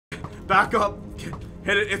Back up.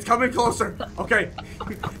 Hit it. It's coming closer. Okay.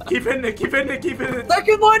 Keep hitting it. Keep hitting it. Keep hitting it.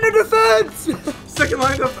 Second line of defense. Second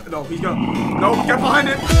line of. No, he's gonna. No, get behind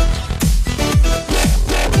it.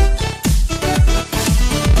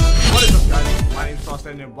 What is up, guys? My name's FROSTY,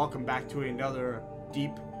 and welcome back to another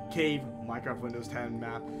Deep Cave Minecraft Windows 10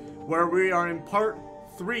 map, where we are in part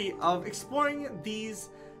 3 of exploring these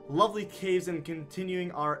lovely caves and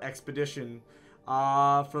continuing our expedition.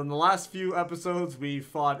 From the last few episodes, we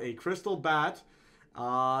fought a crystal bat.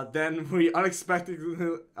 Then we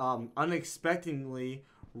unexpectedly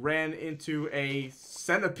ran into a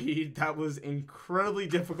centipede that was incredibly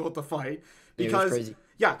difficult to fight because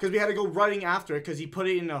because we had to go running after it because he put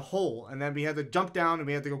it in a hole, and then we had to jump down and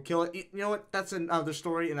we had to go kill it. You know what? That's another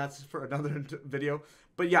story, and that's for another video.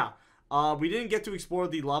 But yeah, we didn't get to explore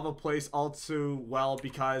the lava place all too well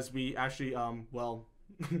because we actually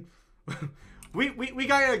we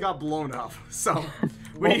got blown up. So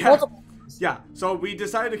so we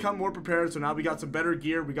decided to come more prepared. So now we got some better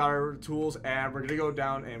gear, we got our tools, and we're gonna go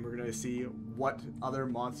down and we're gonna see what other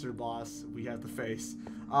monster boss we have to face.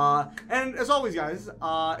 And as always, guys,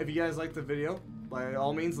 if you guys like the video, by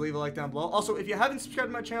all means leave a like down below. Also, if you haven't subscribed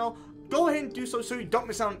to my channel, go ahead and do so you don't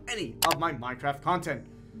miss out on any of my Minecraft content.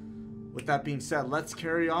 With that being said, let's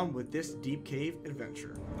carry on with this deep cave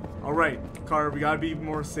adventure. Alright, Carter, we gotta be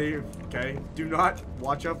more safe, okay? Do not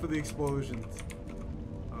watch out for the explosions.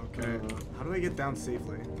 Okay, how do I get down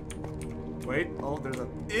safely? Wait, oh, there's a...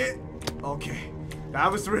 Okay,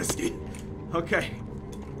 that was risky. Okay.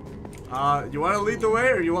 You want to lead the way,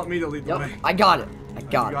 or you want me to lead the way? I got it. I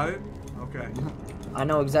got it. Okay. I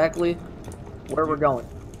know exactly where we're going.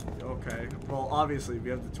 Okay. Well, obviously, we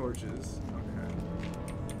have the torches. Okay.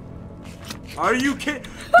 Are you kidding?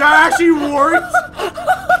 That actually worked?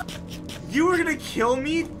 You were gonna kill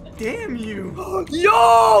me? Damn you.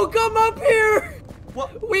 Yo, come up here.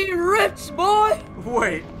 What? We rich, boy.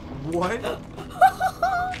 Wait, what?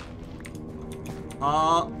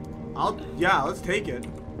 Yeah, let's take it.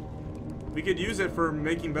 We could use it for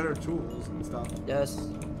making better tools and stuff. Yes.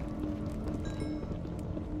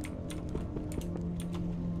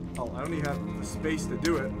 Oh, I don't even have the space to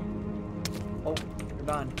do it. Oh, you're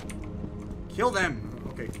done. Kill them.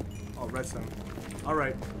 Okay. Oh, redstone.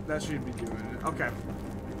 Alright, that should be doing it. Okay.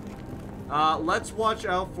 Let's watch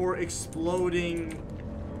out for exploding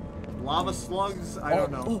lava slugs. I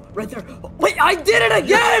don't know. Oh, right there. Oh, wait, I did it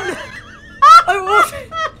again!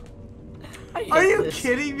 Are you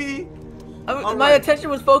kidding me? My attention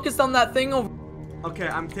was focused on that thing over. Okay,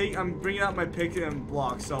 I'm bringing out my pick and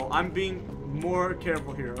block, so I'm being more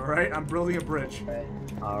careful here. All right, I'm building a bridge.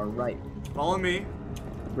 All right. Follow me.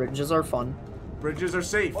 Bridges are fun. Bridges are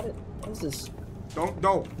safe. What is this? No.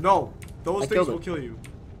 Those things will kill you.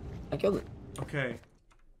 I killed it. Okay.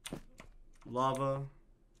 Lava.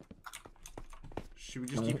 Should we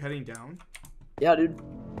just keep heading down? Yeah, dude.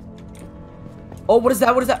 Oh, what is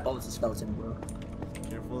that? What is that? Oh, it's a skeleton, bro.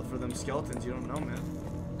 Careful for them skeletons. You don't know, man.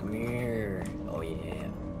 Come here. Oh, yeah.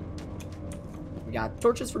 We got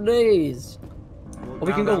torches for days. Well,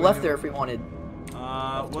 we can go left there if we wanted.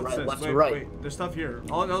 What's this? Left to right. Wait. There's stuff here.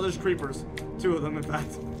 Oh, no, there's creepers. 2 of them, in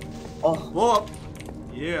fact. Oh. Blow up.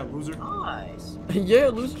 Yeah, loser. Nice. Yeah,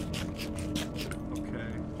 loser.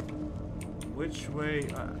 Okay. Which way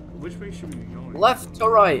should we be going? Left to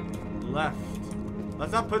right. Left.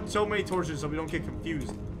 Let's not put so many torches so we don't get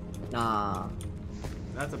confused. Nah.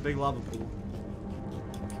 That's a big lava pool.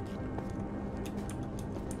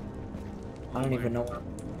 I don't even know where, to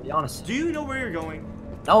be honest. Do you know where you're going?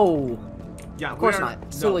 No. Yeah, of course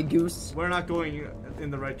not. Silly goose. We're not going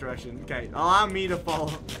in the right direction. Okay, allow me to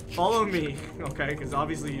follow me. Okay, because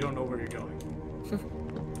obviously you don't know where you're going.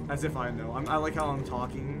 As if I know. I like how I'm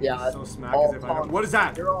talking. Yeah. So smack as if I know. What is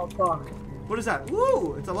that? You're all talk. What is that?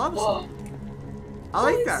 Woo! It's a lava slug. I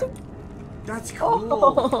like that. That's cool.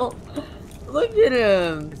 Oh, look at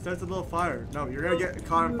him. It starts a little fire. No, you're gonna get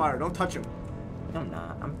caught on fire. Don't touch him. No, I'm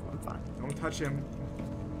not. I'm fine. Don't touch him.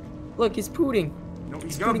 Look, he's pooting. No,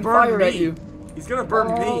 he's gonna burn fire me. at you. He's gonna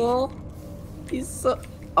burn me. He's so...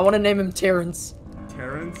 I want to name him Terrence.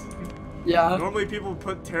 Terrence? Yeah. Normally people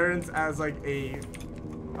put Terrence as like a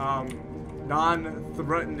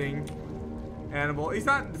non-threatening animal. He's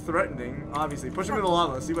not threatening, obviously. Push him in the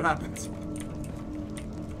lava, see what happens.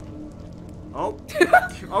 Oh.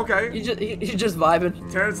 Okay. He's just vibing.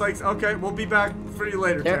 Terrence likes, okay, we'll be back for you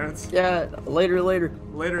later, Terrence. Yeah, later. Later,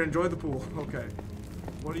 enjoy the pool. Okay.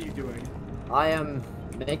 What are you doing? I am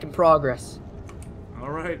making progress.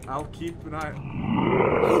 Alright, I'll keep an eye.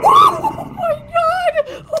 Oh my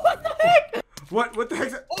god! What the heck? What the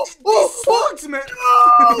heck's that? Slugs, man!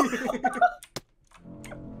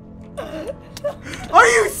 Are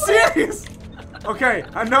you serious? serious? Okay,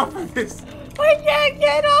 enough of this. I can't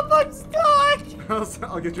get up. I'm stuck.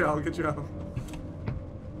 I'll get you out. I'll get you out.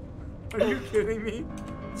 Are you kidding me?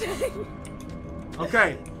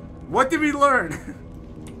 Okay, what did we learn?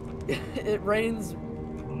 It rains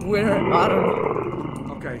where I don't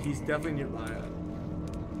know. Okay, he's definitely nearby.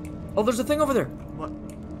 Oh, there's a thing over there. What?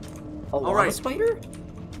 A lava spider?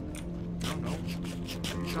 I don't know.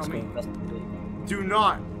 Tell me. Do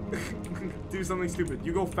not do something stupid.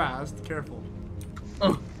 You go fast. Careful.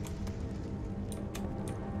 Over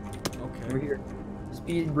Okay. here.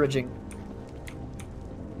 Speed bridging.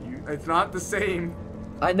 It's not the same.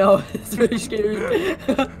 I know. It's really scary.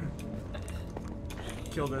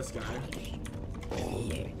 Kill this guy.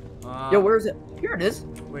 Yo, where is it? Here it is.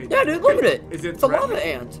 Wait. Yeah, dude, look at it. Is it It's a lava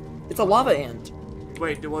ant. It's a lava ant.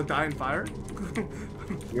 Wait, will it die in fire?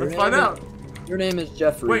 Your Let's find out. Your name is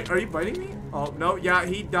Jeffrey. Wait, are you biting me? Oh, no, yeah,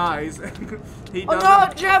 he dies. He Oh doesn't.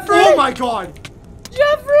 no, Jeffrey! Oh my god!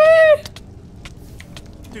 Jeffrey!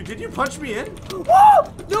 Dude, did you punch me in?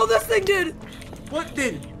 Whoa! No, this thing did! What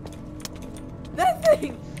did? That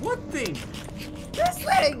thing! What thing? This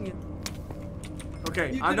thing!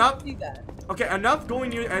 Okay, You enough. didn't see that. Okay, enough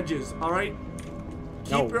going near edges, alright?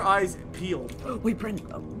 Keep No. your eyes peeled. Wait, Brendan.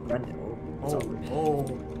 Oh, Brendan. Oh, it's over.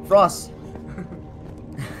 Oh. Frost.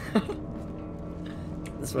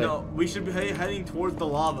 This way. No, we should be heading towards the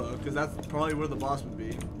lava, because that's probably where the boss would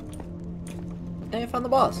be. Hey, I found the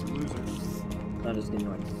boss. Loser. That is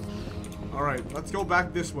annoying. Alright, let's go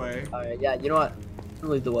back this way. Alright, yeah, you know what?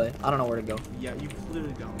 Lead the way. I don't know where to go. Yeah, you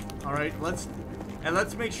clearly don't. Alright, let's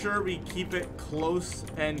make sure we keep it close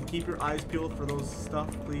and keep your eyes peeled for those stuff,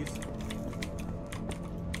 please.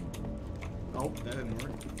 Oh, that didn't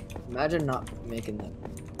work. Imagine not making that.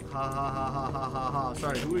 Ha ha ha ha ha ha ha.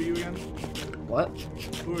 Sorry, who are you again? What?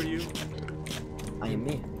 Who are you? I am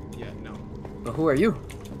me. Yeah, no. But who are you?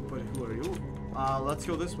 But who are you? Let's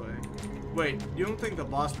go this way. Wait, you don't think the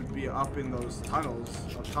boss would be up in those tunnels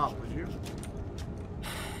up top, would you?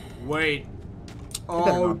 Wait.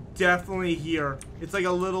 Oh, definitely here. It's like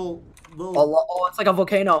a little. Oh, it's like a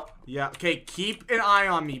volcano. Yeah. Okay, keep an eye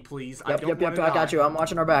on me, please. Yep, I got you. I'm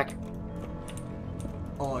watching our back.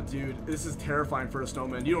 Oh, dude, this is terrifying for a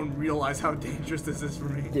snowman. You don't realize how dangerous this is for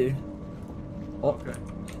me. Dude. Oh. Okay.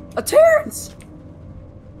 A Terrence!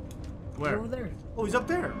 Where? Over there. Oh, he's up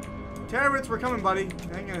there. Terrence, we're coming, buddy.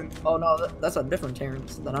 Hang in. Oh, no, that's a different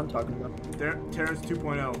Terrence that I'm talking about. Terrence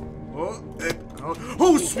 2.0.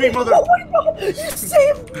 Oh, sweet mother! Oh my god! You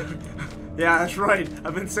saved me! Yeah, that's right.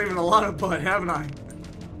 I've been saving a lot of blood, haven't I?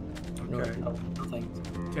 Okay. No thanks.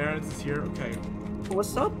 Terrence is here. Okay.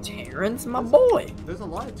 What's up, Terrence, my boy? There's a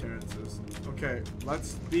lot of Terrences. Okay,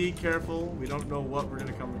 let's be careful. We don't know what we're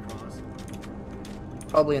gonna come across.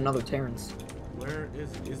 Probably another Terrence. Where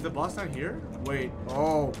is the boss not here? Wait.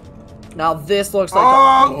 Oh. Now this looks like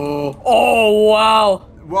Oh, wow.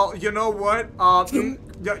 well, you know what?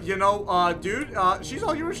 Dude, she's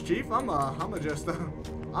all yours, Chief. I'm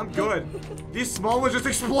good. These small ones just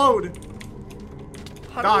explode.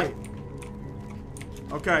 Die.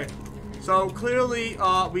 Okay. So clearly,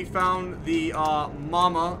 we found the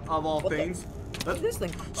mama of all things. This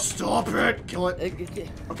thing. Stop it! Kill it.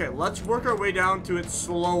 Okay, let's work our way down to it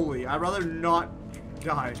slowly. I'd rather not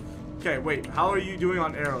die. Okay, wait. How are you doing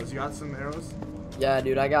on arrows? You got some arrows? Yeah,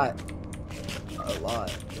 dude, I got a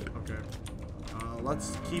lot. Okay.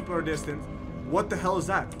 Let's keep our distance. What the hell is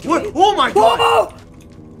that? What? Oh my god! Whoa!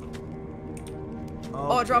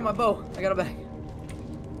 Oh, I dropped my bow. I got it back.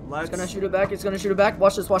 It's gonna shoot it back. It's gonna shoot it back.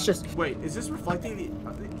 Watch this. Watch this. Wait, is this reflecting the?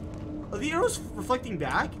 Are the arrows reflecting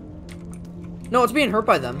back? No, it's being hurt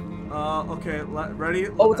by them. Okay. Ready?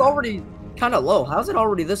 Oh, it's already kind of low. How's it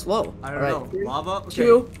already this low? I don't know. Three, Lava. Okay.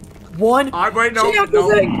 2, 1. Wait, no. No.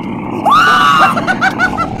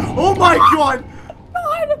 Oh my god!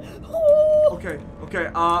 God. Oh. Okay. Okay.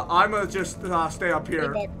 I'm gonna just stay up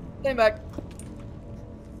here. Stay back.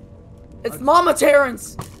 It's Mama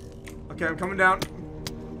Terrence. Okay, I'm coming down.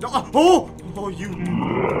 No, oh, you.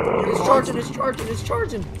 It's charging. It's charging. It's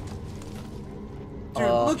charging. Dude,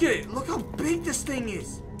 look at it. Look how big this thing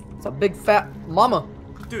is. It's a big fat mama.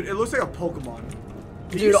 Dude, it looks like a Pokemon.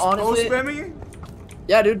 Dude, honestly. Spamming?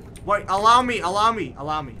 Yeah, dude. Wait, allow me. We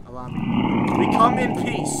come in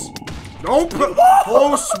peace. Nope.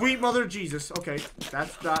 Oh, sweet mother Jesus. Okay,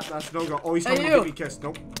 that's no go. Oh, he's coming to give me a kiss.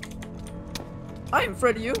 Nope. I ain't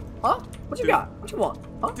afraid of you. Huh? What you got? What you want?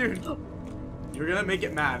 Huh? Dude, you're gonna make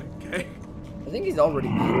it mad, okay? I think he's already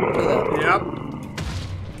mad. Look at that.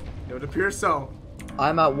 Yep. It would appear so.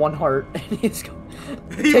 I'm at 1 heart, and he's going.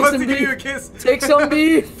 He wants to give you a kiss. Take some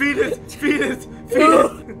beef. Feed it.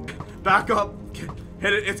 Back up.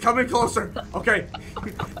 Hit it. It's coming closer. Okay.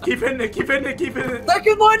 Keep hitting it. Keep hitting it. Keep hitting it.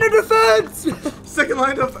 Second line of defense. Second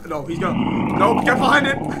line of. No, he's gonna. Nope. Get behind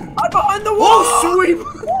it. I'm behind the wall. Oh, sweep.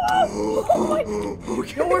 Oh my.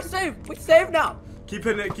 Okay. No, we're safe. We're safe now. Keep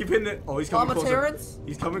hitting it. Keep hitting it. Oh, he's coming closer. Terrence?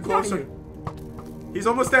 He's coming closer. He's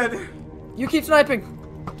almost dead. You keep sniping.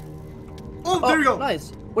 Oh, there you go.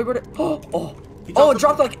 Nice. Wait, where did? Oh, He it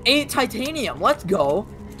dropped like 8 titanium. Let's go.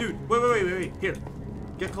 Dude, wait. Here.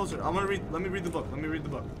 Get closer. I'm gonna read. Let me read the book.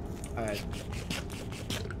 All right.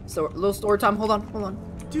 So, a little story time. Hold on.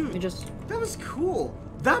 Dude, Let me just. that was cool.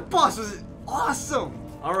 That boss was awesome.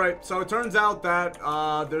 All right, so it turns out that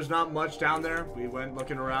there's not much down there. We went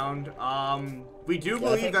looking around. We do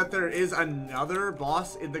believe that there is another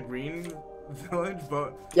boss in the green village,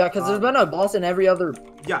 but Yeah, because there's been a boss in every other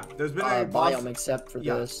there's been a boss, biome except for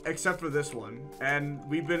this. except for this one, and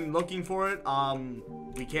we've been looking for it.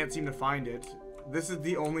 We can't seem to find it. This is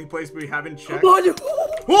the only place we haven't checked.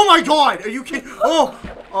 Oh my god! Are you kidding?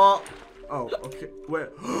 Oh, okay.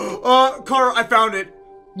 Wait. Car, I found it.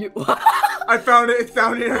 I found it. It's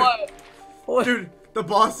down here. What? Dude, the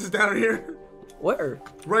boss is down here. Where?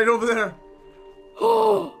 Right over there.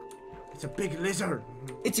 Oh, It's a big lizard.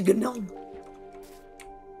 it's a gnome.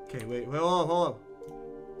 Okay, wait. Hold on.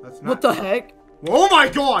 That's not. What the heck? Oh my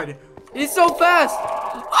god! He's so fast.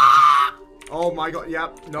 Oh my god.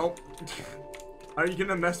 Yep. Nope. Are you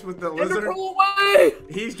gonna mess with the lizard? Ender pearl away!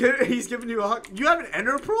 He's giving you a hug. You have an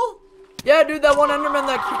ender pearl? Yeah, dude, that one Enderman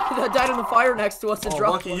that died in the fire next to us and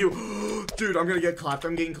dropped lucky one. you. Dude, I'm gonna get clapped.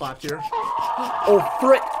 I'm getting clapped here. Oh,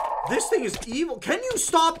 frick. This thing is evil. Can you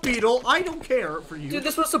stop, Beetle? I don't care for you. Dude,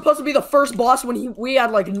 this was supposed to be the first boss when we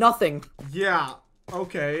had, like, nothing. Yeah.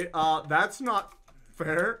 Okay. That's not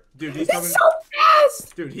fair. Dude, he's He's coming. so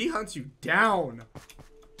fast! Dude, he hunts you down.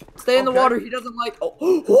 Stay in the water. He doesn't like...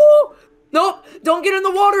 Oh. Nope. Don't get in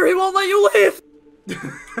the water. He won't let you leave.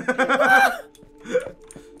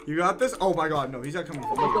 You got this? Oh my god, no, he's not coming.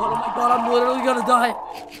 Oh my god, I'm literally gonna die.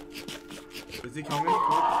 Is he coming?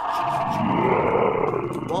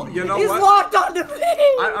 Well, you know He's what? locked onto me.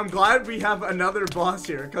 I'm glad we have another boss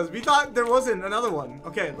here, because we thought there wasn't another one.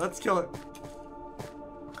 Okay, let's kill it.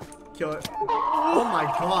 Kill it. Oh my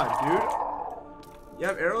god, dude. You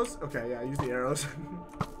have arrows? Okay, yeah, use the arrows.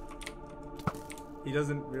 He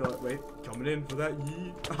doesn't realize. Wait, coming in for that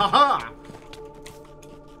yeet. Haha!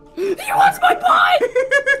 He wants my pie!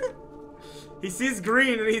 He sees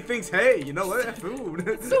green and he thinks, hey, you know what? That's food.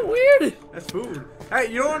 It's so weird. That's food.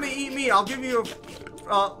 Hey, you don't want to eat me. I'll give you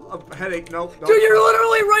a headache. Nope. Dude, you're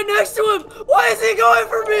literally right next to him. Why is he going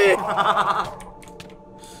for me?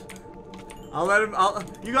 I'll let him.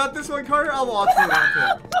 You got this one, Carter? I'll watch you out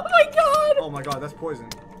there. Oh my god. Oh my god, that's poison.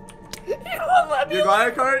 He won't let me You got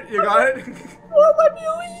it, Carter? You got it? He won't let me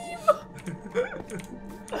leave.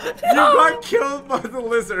 You got killed by the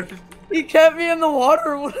lizard. He kept me in the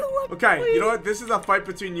water. Okay, you know what? This is a fight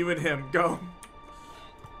between you and him. Go.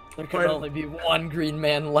 There can only be one green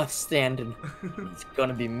man left standing. It's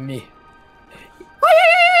gonna be me.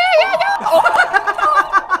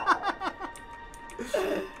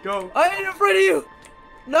 Go. I ain't afraid of you.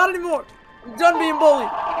 Not anymore. I'm done being bullied.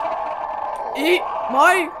 Eat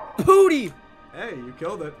my booty. Hey, you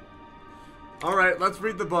killed it. All right, let's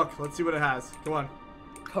read the book. Let's see what it has. Go on.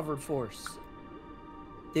 Covered forest.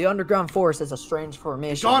 The underground forest is a strange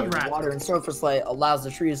formation Gone where rat. the water and surface light allows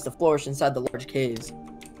the trees to flourish inside the large caves.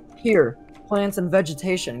 Here, plants and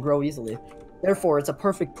vegetation grow easily. Therefore, it's a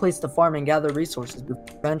perfect place to farm and gather resources before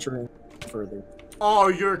venturing further. Oh,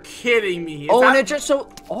 you're kidding me. And it just so.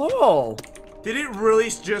 Oh. Did it really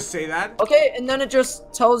just say that? Okay, and then it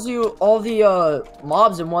just tells you all the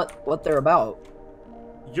mobs and what they're about.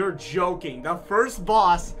 You're joking. The first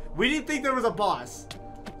boss. We didn't think there was a boss.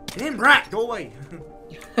 Damn rat, go away.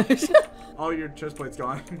 Oh, your chest plate's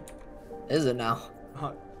gone. Is it now?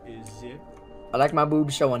 Is it? I like my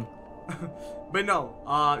boobs showing. But no,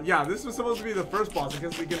 yeah, this was supposed to be the first boss. I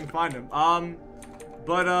guess we couldn't find him.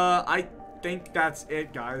 But I think that's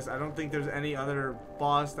it, guys. I don't think there's any other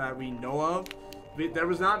boss that we know of. There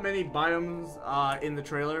was not many biomes in the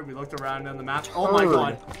trailer. We looked around on the map. Oh my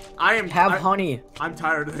god, honey. I'm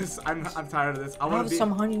tired of this. I'm tired of this. I want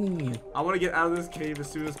some honey. I want to get out of this cave as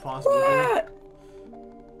soon as possible. What?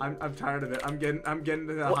 I'm tired of it. I'm getting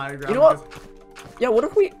to the higher ground. You know what? Yeah. What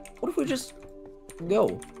if we just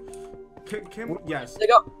go? Yes. They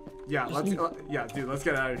go. Yeah, dude, let's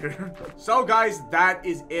get out of here. So guys, that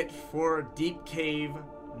is it for Deep Cave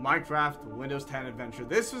Minecraft Windows 10 Adventure.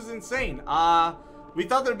 This was insane. We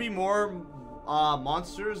thought there'd be more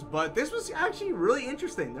monsters, but this was actually really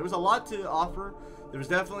interesting. There was a lot to offer. There was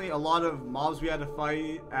definitely a lot of mobs we had to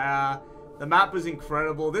fight. The map was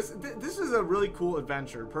incredible. This is a really cool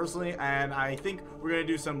adventure, personally, and I think we're gonna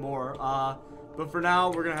do some more. But for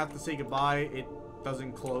now, we're gonna have to say goodbye. It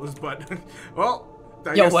doesn't close, but well.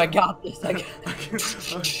 I got this.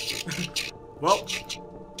 Well,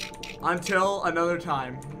 until another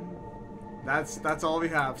time. That's all we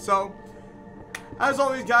have. So, as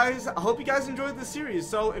always, guys, I hope you guys enjoyed this series.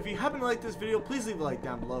 So, if you haven't liked this video, please leave a like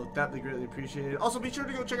down below. That'd be greatly appreciated. Also, be sure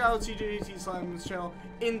to go check out CJT Slime's channel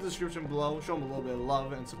in the description below. Show him a little bit of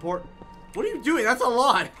love and support. What are you doing? That's a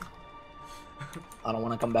lot. I don't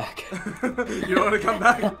want to come back. You don't want to come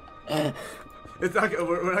back? It's not.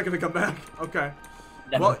 We're not gonna come back. Okay.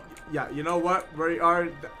 Never. Well, yeah. You know what? We are.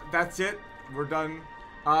 That's it. We're done.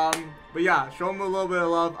 But yeah, show them a little bit of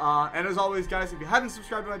love. And as always, guys, if you haven't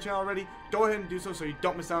subscribed to my channel already, go ahead and do so you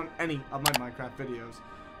don't miss out on any of my Minecraft videos.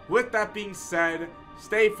 With that being said,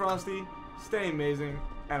 stay frosty, stay amazing,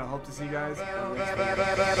 and I hope to see you guys in the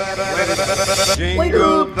next video.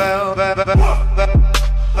 Jingle bell.